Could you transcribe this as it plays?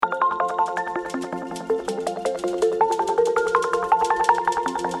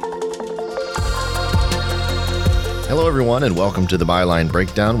everyone, and welcome to the Byline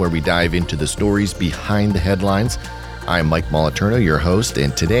Breakdown, where we dive into the stories behind the headlines. I'm Mike Moliterno, your host,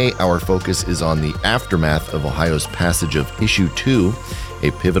 and today our focus is on the aftermath of Ohio's passage of Issue 2,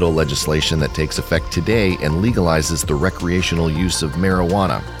 a pivotal legislation that takes effect today and legalizes the recreational use of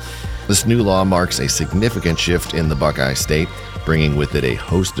marijuana. This new law marks a significant shift in the Buckeye State, bringing with it a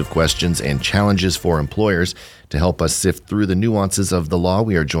host of questions and challenges for employers. To help us sift through the nuances of the law,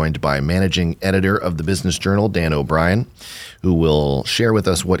 we are joined by managing editor of the Business Journal, Dan O'Brien, who will share with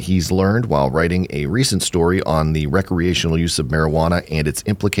us what he's learned while writing a recent story on the recreational use of marijuana and its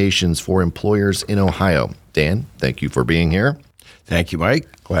implications for employers in Ohio. Dan, thank you for being here. Thank you, Mike.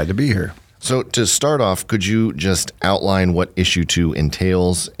 Glad to be here. So to start off, could you just outline what Issue 2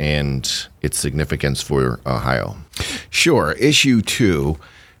 entails and its significance for Ohio? Sure. Issue 2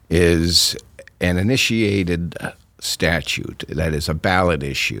 is an initiated statute that is a ballot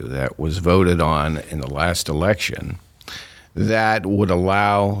issue that was voted on in the last election that would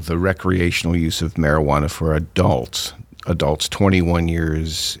allow the recreational use of marijuana for adults 21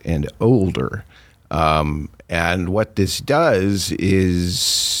 years and older. And what this does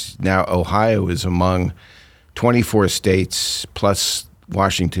is now Ohio is among 24 states plus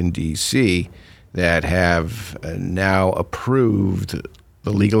Washington, D.C. that have now approved the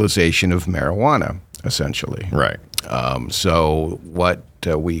legalization of marijuana, essentially. Right. So what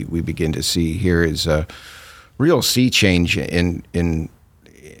we begin to see here is a real sea change in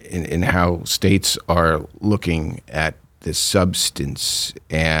how states are looking at this substance,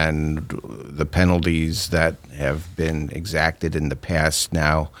 and the penalties that have been exacted in the past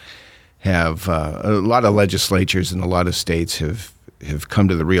now have a lot of legislatures and a lot of states have come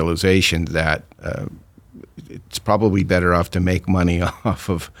to the realization that it's probably better off to make money off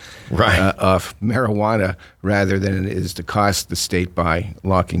of marijuana rather than it is to cost the state by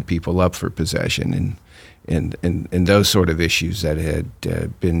locking people up for possession and those sort of issues that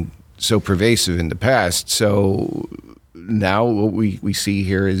had been so pervasive in the past. So now what we see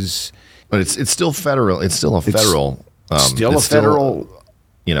here is, but it's still federal. It's still a federal.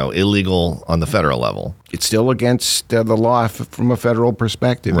 Illegal on the federal level. It's still against the law from a federal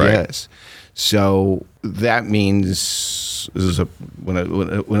perspective. Right. Yes. So that means when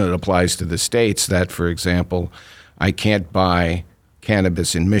it applies to the states that, for example, I can't buy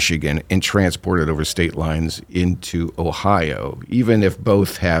cannabis in Michigan and transport it over state lines into Ohio, even if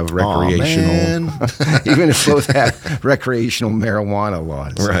both have recreational, even if both have recreational marijuana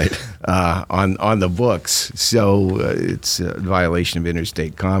laws, right, on the books. So it's a violation of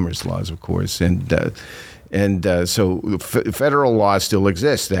interstate commerce laws, of course, so federal law still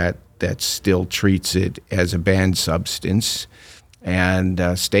exists that still treats it as a banned substance. And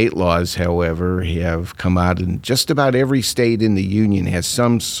state laws, however, have come out, and just about every state in the union has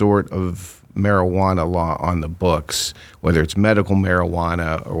some sort of marijuana law on the books, whether it's medical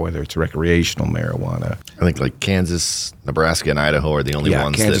marijuana or whether it's recreational marijuana. I think like Kansas, Nebraska, and Idaho are the only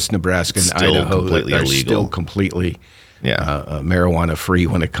ones Kansas, Nebraska, and Idaho are still completely marijuana free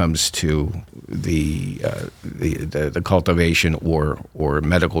when it comes to the cultivation or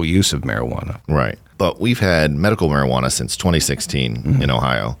medical use of marijuana. Right. But we've had medical marijuana since 2016 in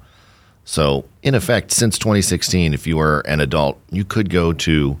Ohio. So in effect, since 2016, if you were an adult, you could go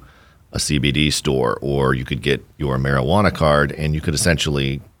to a CBD store or you could get your marijuana card and you could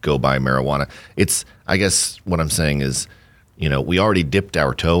essentially go buy marijuana. I guess what I'm saying is, we already dipped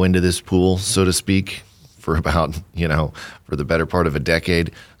our toe into this pool, so to speak, for about, for the better part of a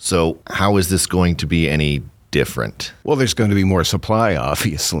decade. So how is this going to be any different? Well, there's going to be more supply,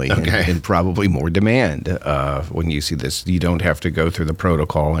 obviously, and probably more demand. When you see this, you don't have to go through the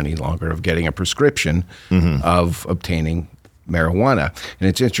protocol any longer of getting a prescription of obtaining marijuana. And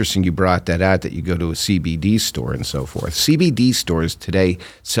it's interesting you brought that out, that you go to a CBD store and so forth. CBD stores today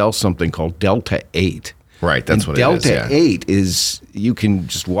sell something called Delta 8. Right, that's what Delta it is. Delta 8 is, you can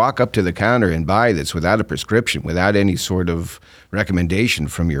just walk up to the counter and buy this without a prescription, without any sort of recommendation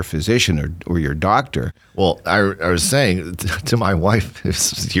from your physician or your doctor. Well, I was saying to my wife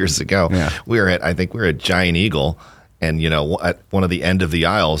years ago, we were at Giant Eagle, and at one of the end of the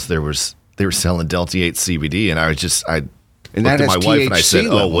aisles they were selling Delta 8 CBD, and I and looked that at my has wife THC and I said,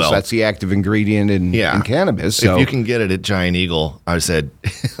 levels. "Oh well, that's the active ingredient in cannabis." So if you can get it at Giant Eagle, I said,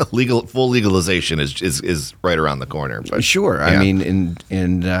 full legalization is right around the corner. But, sure, yeah. I mean,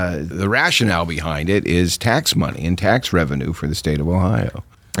 and the rationale behind it is tax money and tax revenue for the state of Ohio,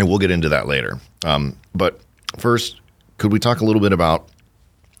 and we'll get into that later. But first, could we talk a little bit about?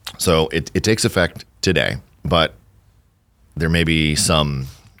 So it takes effect today, but there may be some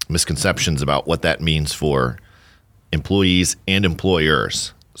misconceptions about what that means for employees and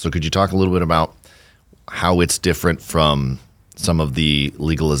employers. So could you talk a little bit about how it's different from some of the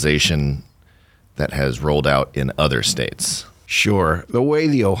legalization that has rolled out in other states. Sure. The way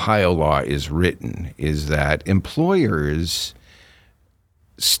the Ohio law is written is that employers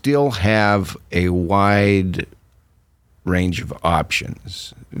still have a wide range of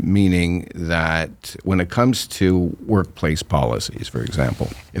options, meaning that when it comes to workplace policies, for example,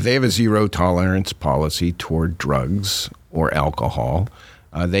 if they have a zero tolerance policy toward drugs or alcohol,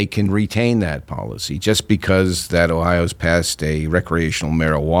 they can retain that policy. Just because that Ohio's passed a recreational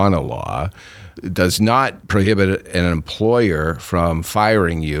marijuana law does not prohibit an employer from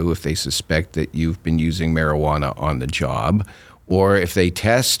firing you if they suspect that you've been using marijuana on the job, or if they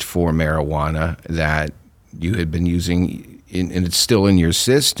test for marijuana that you had been using and it's still in your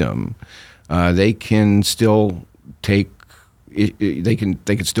system, they can still take. They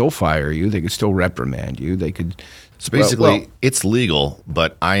can still fire you. They could still reprimand you. They could. So basically, it's legal,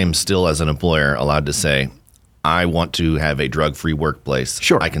 but I am still, as an employer, allowed to say, I want to have a drug-free workplace.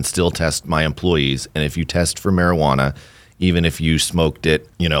 Sure. I can still test my employees, and if you test for marijuana, even if you smoked it,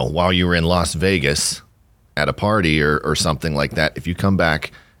 while you were in Las Vegas at a party or something like that, if you come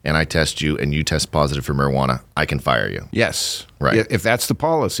back and I test you and you test positive for marijuana, I can fire you. Yes. Right. If that's the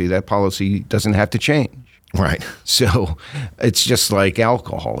policy, that policy doesn't have to change. Right. So it's just like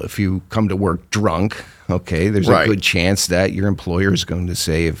alcohol. If you come to work drunk, okay, there's a good chance that your employer is going to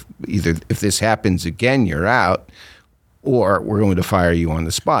say, if this happens again, you're out, or we're going to fire you on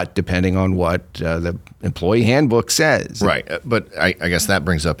the spot, depending on what the employee handbook says. Right. But I guess that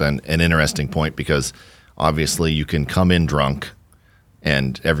brings up an interesting point, because obviously you can come in drunk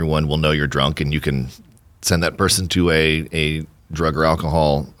and everyone will know you're drunk, and you can send that person to a drug or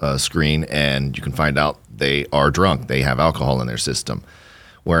alcohol screen, and you can find out they are drunk. They have alcohol in their system.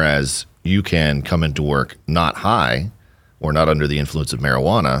 Whereas you can come into work not high or not under the influence of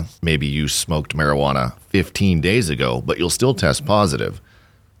marijuana. Maybe you smoked marijuana 15 days ago, but you'll still test positive.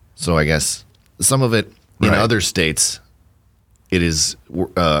 So I guess some of it in other states, it is,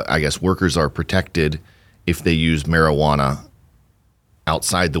 I guess workers are protected if they use marijuana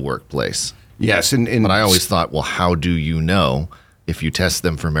outside the workplace. Yes. But I always thought, well, how do you know if you test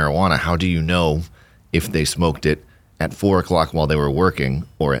them for marijuana? How do you know if they smoked it at 4 o'clock while they were working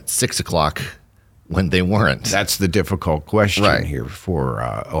or at 6 o'clock when they weren't? That's the difficult question here for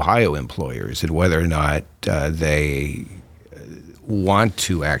Ohio employers, and whether or not they want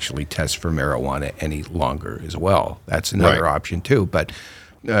to actually test for marijuana any longer as well. That's another option too. But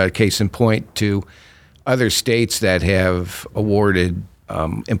case in point, to other states that have awarded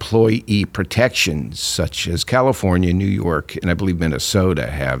employee protections, such as California, New York, and I believe Minnesota,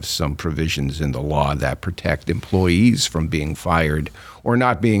 have some provisions in the law that protect employees from being fired or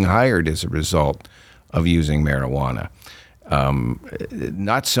not being hired as a result of using marijuana.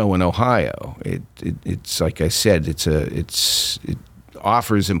 Not so in Ohio. It's like I said, it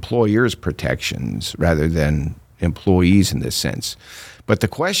offers employers protections rather than employees in this sense. But the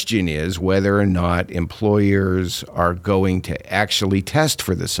question is whether or not employers are going to actually test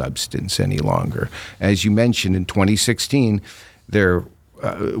for the substance any longer. As you mentioned, in 2016, the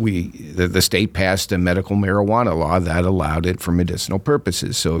state passed a medical marijuana law that allowed it for medicinal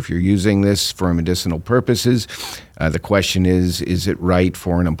purposes. So if you're using this for medicinal purposes, the question is it right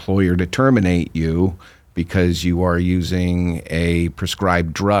for an employer to terminate you because you are using a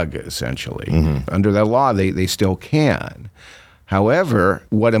prescribed drug, essentially? Mm-hmm. Under that law, they still can. However,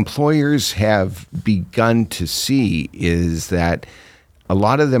 what employers have begun to see is that a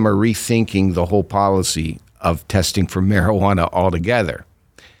lot of them are rethinking the whole policy of testing for marijuana altogether.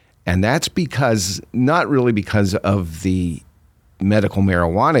 And that's not really because of the medical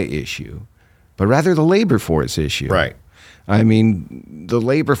marijuana issue, but rather the labor force issue. Right. I mean, the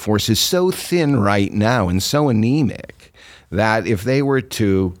labor force is so thin right now and so anemic that if they were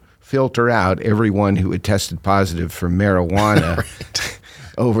to filter out everyone who had tested positive for marijuana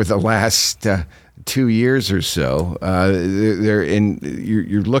over the last 2 years or so,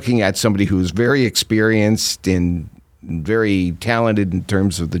 you're looking at somebody who's very experienced and very talented in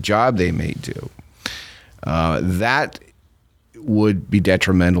terms of the job they may do. That would be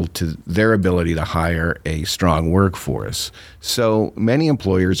detrimental to their ability to hire a strong workforce. So many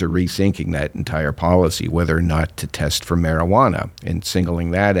employers are rethinking that entire policy, whether or not to test for marijuana, and singling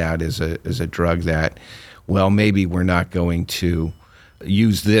that out as a drug that, well, maybe we're not going to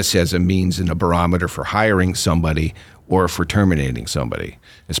use this as a means and a barometer for hiring somebody or for terminating somebody,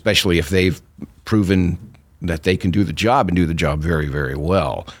 especially if they've proven that they can do the job and do the job very, very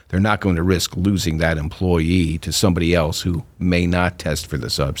well. They're not going to risk losing that employee to somebody else who may not test for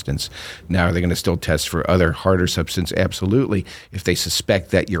the substance. Now, are they going to still test for other harder substance? Absolutely. If they suspect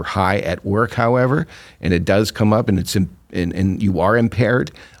that you're high at work, however, and it does come up and and you are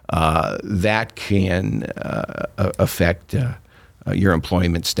impaired, that can affect your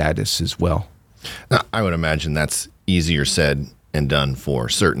employment status as well. Now, I would imagine that's easier said and done for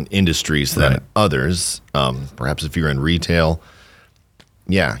certain industries than others. Perhaps if you're in retail,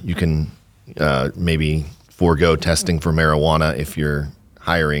 you can maybe forego testing for marijuana if you're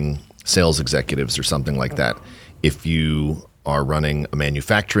hiring sales executives or something like that. If you are running a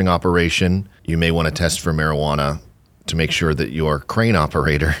manufacturing operation, you may want to test for marijuana to make sure that your crane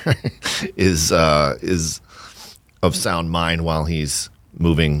operator is of sound mind while he's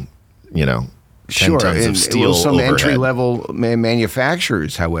moving, 10 tons of steel some overhead. Entry-level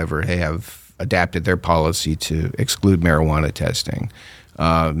manufacturers, however, have adapted their policy to exclude marijuana testing.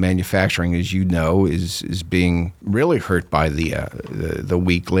 Manufacturing, as you know, is being really hurt by the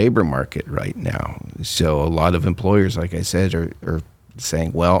weak labor market right now. So a lot of employers, like I said, are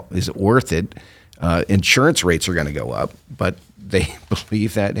saying, well, is it worth it? Insurance rates are going to go up, but they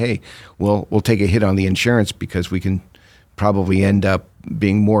believe that, hey, we'll take a hit on the insurance because we can probably end up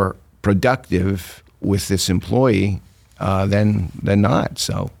being more productive with this employee than not.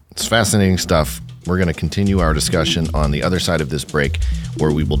 So it's fascinating stuff. We're going to continue our discussion on the other side of this break,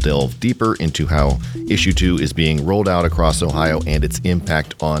 where we will delve deeper into how Issue 2 is being rolled out across Ohio and its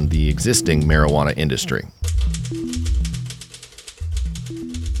impact on the existing marijuana industry.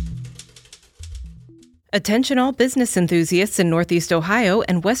 Attention all business enthusiasts in Northeast Ohio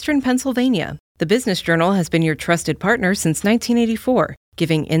and Western Pennsylvania. The Business Journal has been your trusted partner since 1984,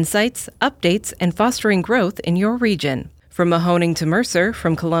 giving insights, updates, and fostering growth in your region. From Mahoning to Mercer,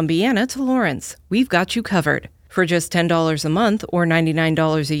 from Columbiana to Lawrence, we've got you covered. For just $10 a month or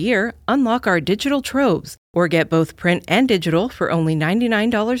 $99 a year, unlock our digital troves, or get both print and digital for only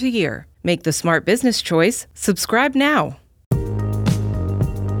 $99 a year. Make the smart business choice. Subscribe now.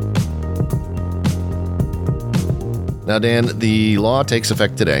 Now, Dan, the law takes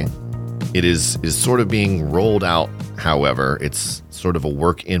effect today. It is sort of being rolled out, however. It's sort of a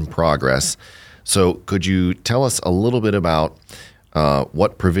work in progress. So could you tell us a little bit about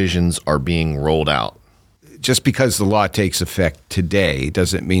what provisions are being rolled out? Just because the law takes effect today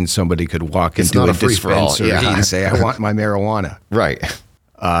doesn't mean somebody could walk into a dispensary and say, I want my marijuana. Right.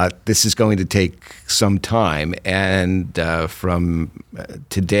 This is going to take some time. And from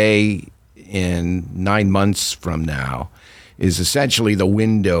today in 9 months from now is essentially the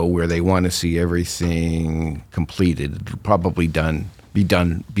window where they want to see everything completed. It'll probably be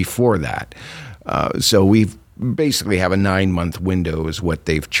done before that. So we've basically have a 9-month window is what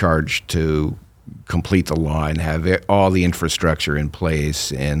they've charged to complete the law and have all the infrastructure in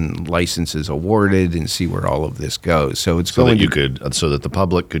place and licenses awarded and see where all of this goes. So it's so that the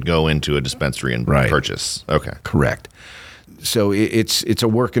public could go into a dispensary and purchase. Okay, correct. So it's a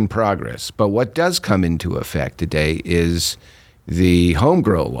work in progress. But what does come into effect today is the home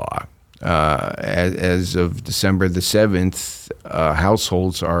grow law. As of December the 7th,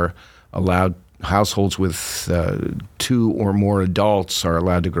 households with 2 or more adults are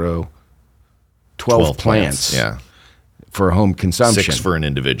allowed to grow 12 plants for home consumption. 6 for an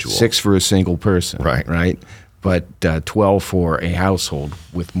individual. 6 for a single person. Right. But 12 for a household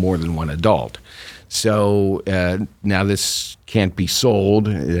with more than one adult. So now this can't be sold.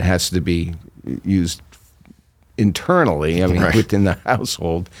 It has to be used internally, within the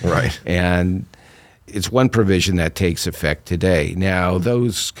household. Right. And it's one provision that takes effect today. Now,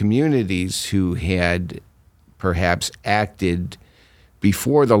 those communities who had perhaps acted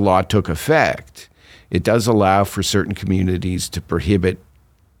before the law took effect, it does allow for certain communities to prohibit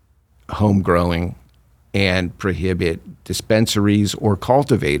home growing and prohibit dispensaries or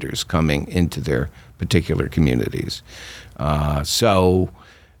cultivators coming into their particular communities.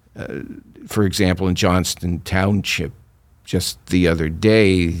 For example, in Johnston Township, just the other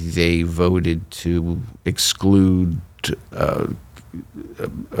day, they voted to exclude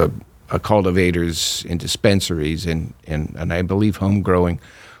cultivators and dispensaries, and I believe home growing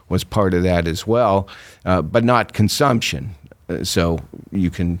was part of that as well, but not consumption. So you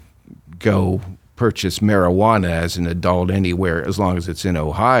can go purchase marijuana as an adult anywhere as long as it's in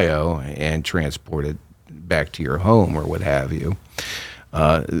Ohio and transport it back to your home or what have you.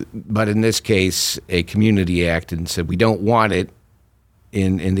 But in this case, a community acted and said, we don't want it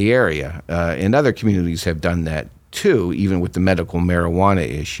in the area. And other communities have done that too, even with the medical marijuana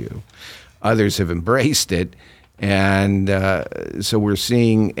issue. Others have embraced it. And so we're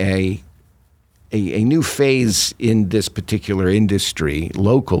seeing a a new phase in this particular industry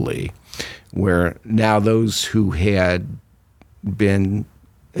locally, where now those who had been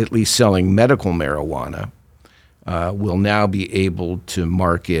at least selling medical marijuana will now be able to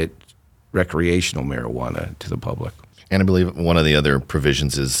market recreational marijuana to the public. And I believe one of the other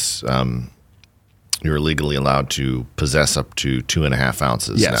provisions is you're legally allowed to possess up to 2.5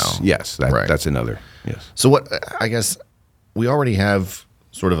 ounces now. Yes, that's another. Yes. So what, I guess we already have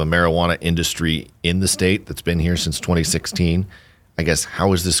sort of a marijuana industry in the state that's been here since 2016. I guess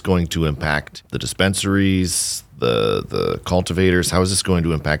how is this going to impact the dispensaries, the cultivators? How is this going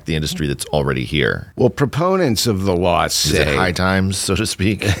to impact the industry that's already here? Well, proponents of the law say... Is it high times, so to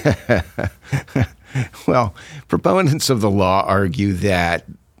speak? Well, proponents of the law argue that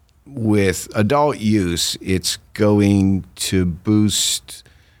with adult use, it's going to boost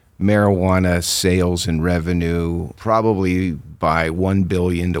marijuana sales and revenue probably by $1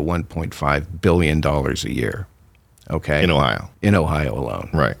 billion to $1.5 billion a year. Okay. In Ohio. In Ohio alone.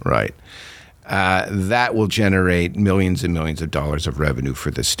 Right. That will generate millions and millions of dollars of revenue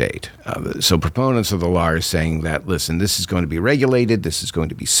for the state. So proponents of the law are saying that, listen, this is going to be regulated, this is going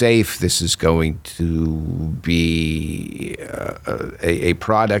to be safe, this is going to be a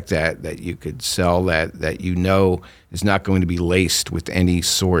product that you could sell that you know is not going to be laced with any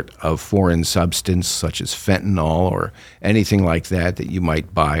sort of foreign substance such as fentanyl or anything like that you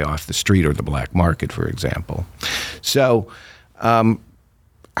might buy off the street or the black market, for example. So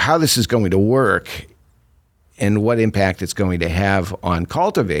how this is going to work and what impact it's going to have on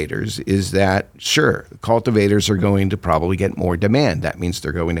cultivators is that, sure, cultivators are going to probably get more demand. That means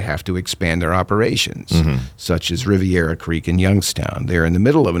they're going to have to expand their operations, such as Riviera Creek and Youngstown. They're in the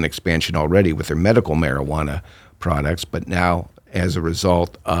middle of an expansion already with their medical marijuana products, but now as a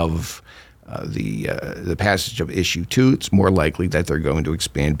result of the passage of Issue 2, it's more likely that they're going to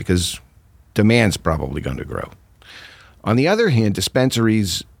expand because demand's probably going to grow. On the other hand,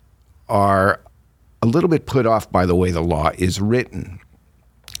 dispensaries are a little bit put off by the way the law is written.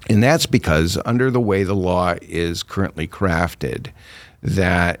 And that's because under the way the law is currently crafted,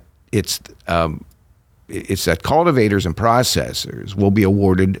 that it's that cultivators and processors will be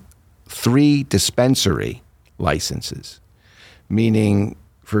awarded 3 dispensary licenses, meaning,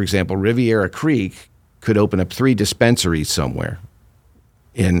 for example, Riviera Creek could open up 3 dispensaries somewhere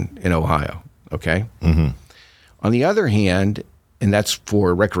in Ohio, okay? Mm-hmm. On the other hand, and that's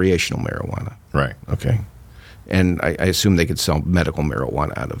for recreational marijuana. Right. Okay. And I assume they could sell medical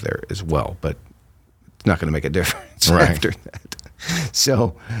marijuana out of there as well, but it's not going to make a difference after that.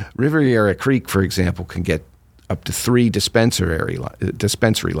 So Riviera Creek, for example, can get up to 3 dispensary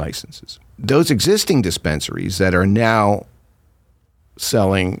licenses. Those existing dispensaries that are now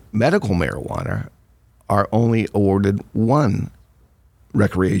selling medical marijuana are only awarded 1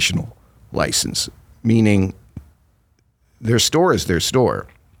 recreational license, meaning their store is their store.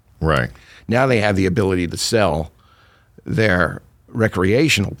 Right. Now they have the ability to sell their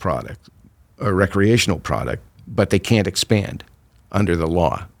recreational product, but they can't expand under the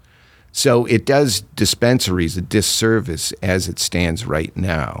law. So it does dispensaries a disservice as it stands right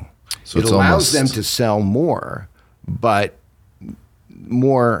now. So it allows them to sell more, but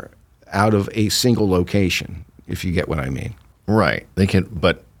more out of a single location, if you get what I mean. Right. They can,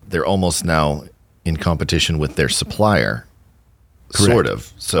 but they're almost now in competition with their supplier. Correct. Sort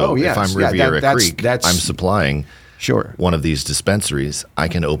of. So if I'm Riviera Creek, I'm supplying one of these dispensaries. I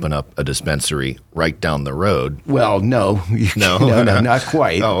can open up a dispensary right down the road. Well, no, no, not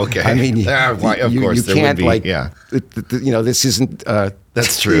quite. Oh, okay. I mean, of course, you can't this isn't.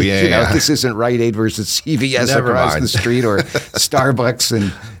 That's true. This isn't Rite Aid versus CVS across the street, or Starbucks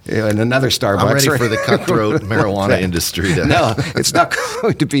and another Starbucks. I'm ready for the cutthroat marijuana industry. No, it's not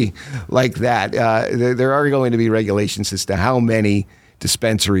going to be like that. There are going to be regulations as to how many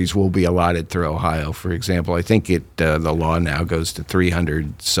dispensaries will be allotted through Ohio. For example, I think the law now goes to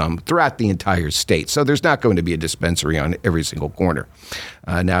 300 some throughout the entire state. So there's not going to be a dispensary on every single corner.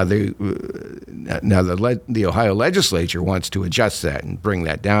 Now the Ohio legislature wants to adjust that and bring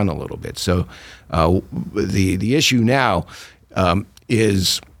that down a little bit. So the issue now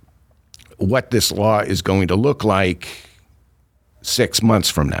is what this law is going to look like 6 months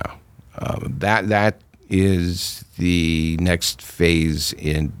from now. That is the next phase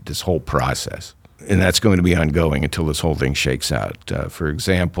in this whole process. And that's going to be ongoing until this whole thing shakes out. For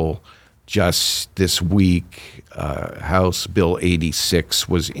example, just this week, House Bill 86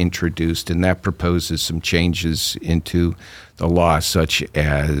 was introduced, and that proposes some changes into the law, such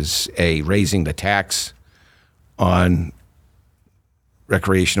as raising the tax on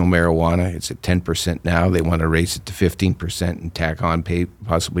recreational marijuana. It's at 10% now. They want to raise it to 15% and tack on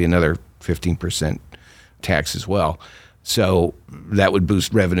possibly another 15% tax as well. So that would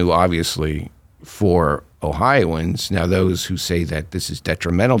boost revenue, obviously, for Ohioans. Now, those who say that this is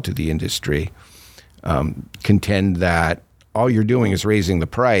detrimental to the industry contend that all you're doing is raising the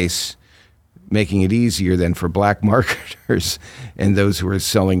price, making it easier then for black marketers and those who are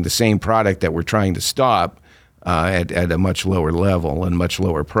selling the same product that we're trying to stop at a much lower level and much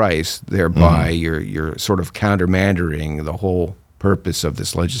lower price. Thereby, you're sort of countermandering the whole purpose of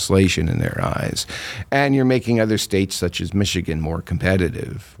this legislation in their eyes. And you're making other states such as Michigan more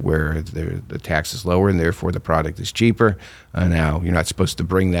competitive, where the tax is lower and therefore the product is cheaper. Now, you're not supposed to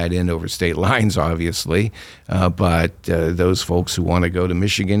bring that in over state lines, obviously, but those folks who want to go to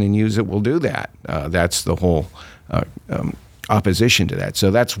Michigan and use it will do that. That's the whole opposition to that.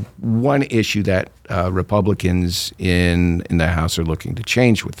 So that's one issue that Republicans in the House are looking to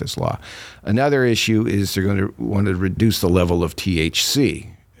change with this law. Another issue is they're going to want to reduce the level of THC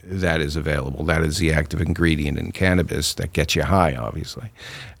that is available. That is the active ingredient in cannabis that gets you high, obviously.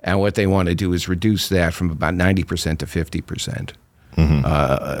 And what they want to do is reduce that from about 90% to 50%.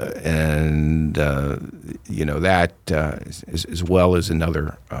 That as well as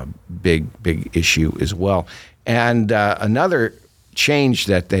another big issue as well. And another change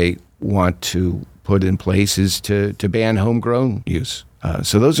that they want to put in place is to ban homegrown use.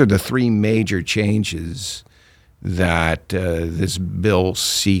 So those are the three major changes that this bill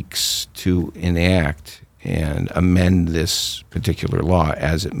seeks to enact and amend this particular law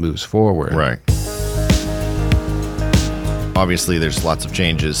as it moves forward. Right. Obviously, there's lots of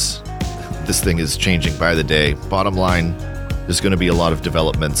changes. This thing is changing by the day. Bottom line, there's going to be a lot of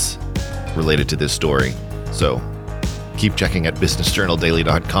developments related to this story. So keep checking at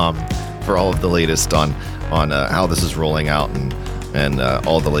businessjournaldaily.com for all of the latest on how this is rolling out and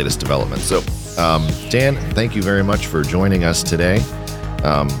all the latest developments. So, Dan, thank you very much for joining us today.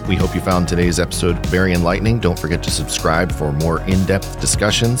 We hope you found today's episode very enlightening. Don't forget to subscribe for more in-depth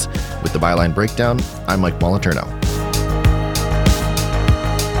discussions with the Byline Breakdown. I'm Mike Moliterno.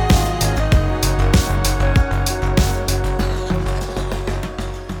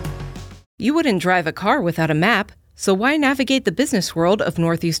 You wouldn't drive a car without a map, so why navigate the business world of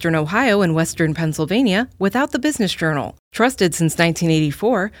northeastern Ohio and western Pennsylvania without the Business Journal? Trusted since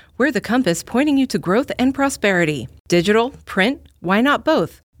 1984, we're the compass pointing you to growth and prosperity. Digital, print, why not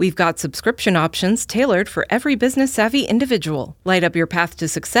both? We've got subscription options tailored for every business-savvy individual. Light up your path to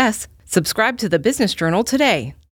success. Subscribe to the Business Journal today.